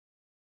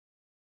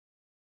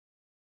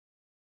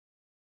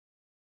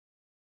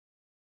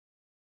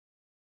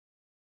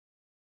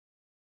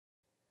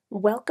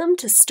Welcome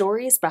to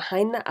Stories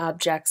Behind the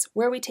Objects,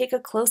 where we take a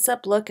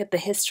close-up look at the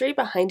history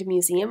behind a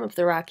museum of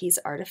the Rockies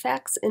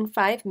artifacts in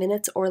 5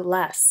 minutes or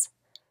less.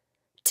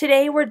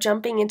 Today we're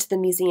jumping into the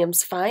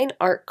museum's fine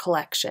art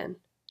collection.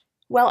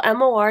 While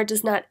MOR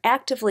does not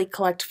actively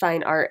collect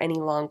fine art any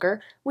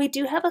longer, we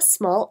do have a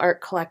small art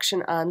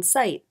collection on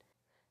site.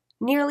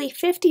 Nearly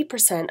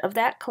 50% of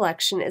that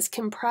collection is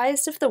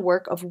comprised of the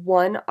work of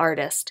one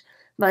artist,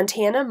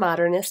 Montana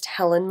modernist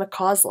Helen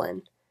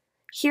McAuslan.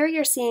 Here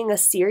you're seeing a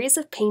series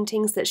of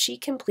paintings that she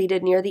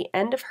completed near the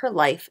end of her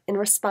life in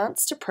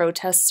response to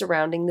protests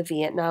surrounding the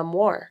Vietnam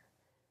War.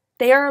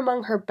 They are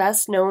among her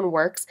best-known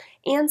works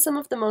and some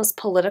of the most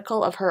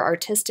political of her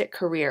artistic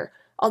career,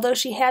 although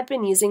she had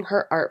been using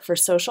her art for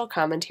social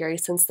commentary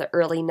since the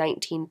early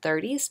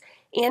 1930s,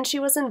 and she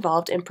was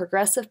involved in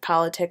progressive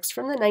politics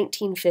from the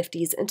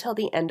 1950s until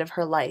the end of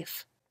her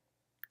life.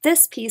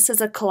 This piece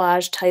is a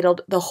collage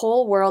titled "The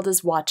Whole World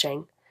is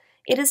Watching."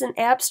 It is an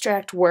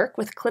abstract work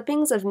with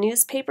clippings of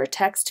newspaper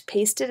text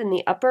pasted in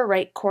the upper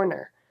right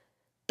corner.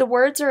 The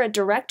words are a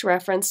direct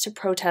reference to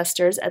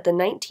protesters at the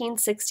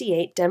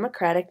 1968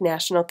 Democratic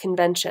National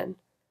Convention.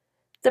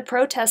 The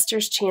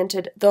protesters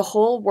chanted, "The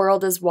whole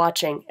world is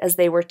watching," as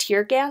they were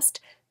tear-gassed,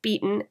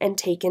 beaten, and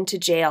taken to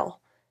jail.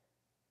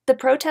 The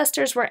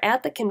protesters were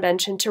at the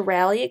convention to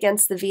rally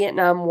against the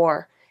Vietnam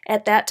War,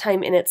 at that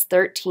time in its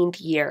 13th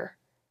year.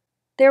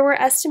 There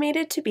were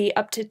estimated to be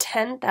up to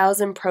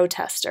 10,000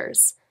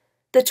 protesters.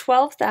 The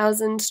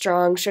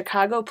 12,000-strong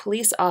Chicago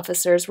police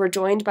officers were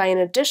joined by an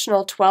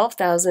additional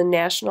 12,000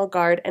 National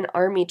Guard and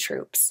Army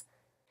troops.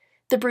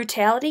 The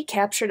brutality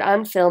captured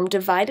on film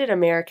divided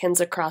Americans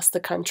across the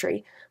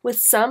country, with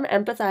some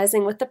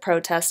empathizing with the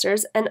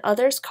protesters and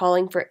others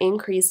calling for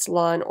increased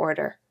law and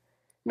order.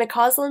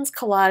 McAuslan's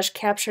collage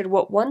captured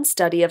what one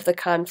study of the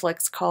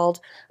conflicts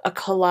called a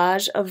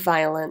collage of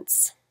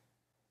violence.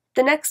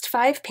 The next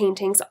 5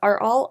 paintings are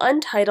all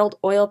untitled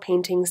oil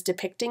paintings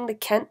depicting the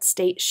Kent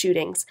State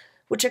shootings,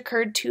 which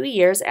occurred 2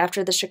 years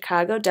after the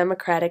Chicago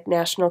Democratic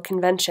National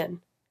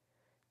Convention.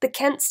 The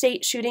Kent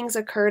State shootings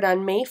occurred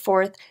on May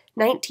 4,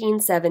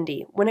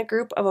 1970, when a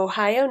group of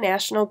Ohio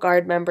National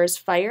Guard members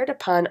fired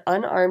upon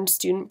unarmed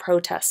student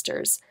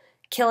protesters,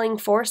 killing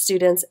 4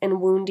 students and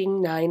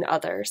wounding 9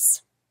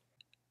 others.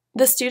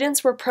 The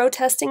students were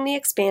protesting the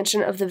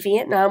expansion of the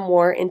Vietnam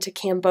War into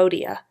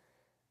Cambodia.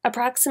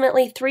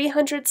 Approximately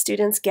 300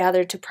 students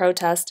gathered to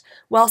protest,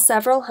 while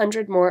several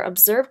hundred more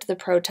observed the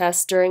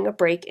protests during a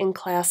break in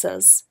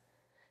classes.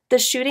 The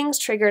shootings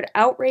triggered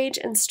outrage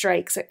and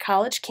strikes at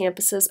college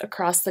campuses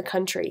across the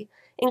country,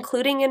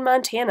 including in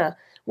Montana,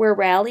 where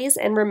rallies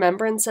and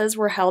remembrances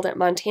were held at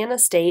Montana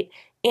State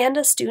and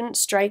a student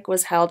strike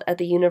was held at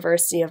the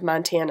University of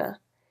Montana.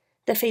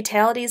 The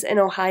fatalities in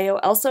Ohio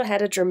also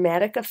had a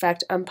dramatic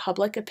effect on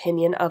public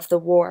opinion of the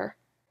war.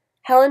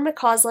 Helen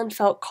McAuslan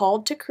felt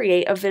called to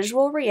create a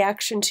visual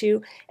reaction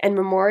to and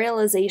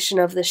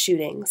memorialization of the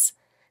shootings.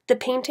 The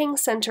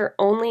paintings center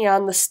only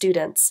on the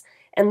students,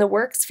 and the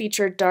works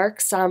feature dark,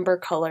 somber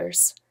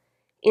colors.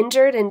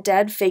 Injured and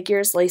dead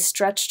figures lay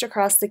stretched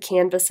across the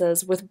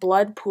canvases with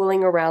blood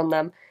pooling around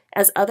them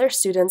as other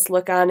students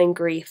look on in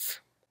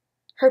grief.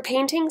 Her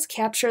paintings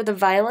capture the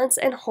violence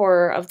and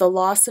horror of the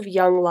loss of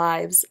young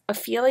lives, a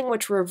feeling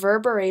which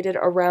reverberated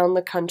around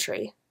the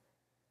country.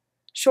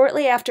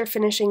 Shortly after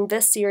finishing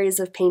this series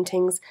of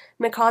paintings,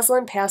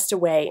 McAuslan passed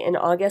away in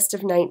August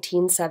of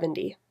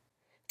 1970.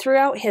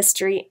 Throughout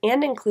history,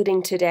 and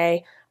including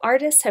today,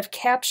 artists have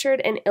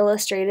captured and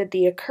illustrated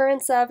the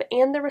occurrence of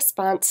and the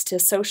response to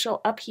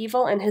social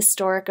upheaval and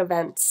historic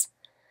events.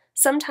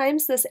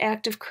 Sometimes this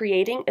act of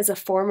creating is a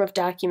form of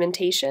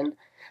documentation,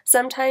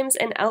 sometimes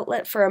an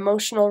outlet for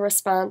emotional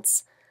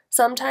response,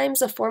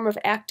 sometimes a form of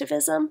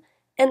activism,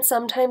 and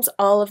sometimes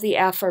all of the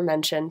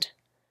aforementioned.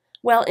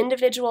 While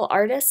individual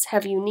artists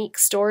have unique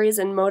stories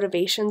and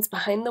motivations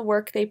behind the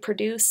work they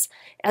produce,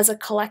 as a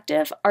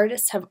collective,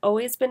 artists have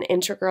always been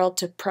integral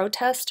to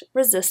protest,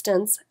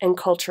 resistance, and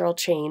cultural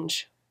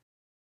change.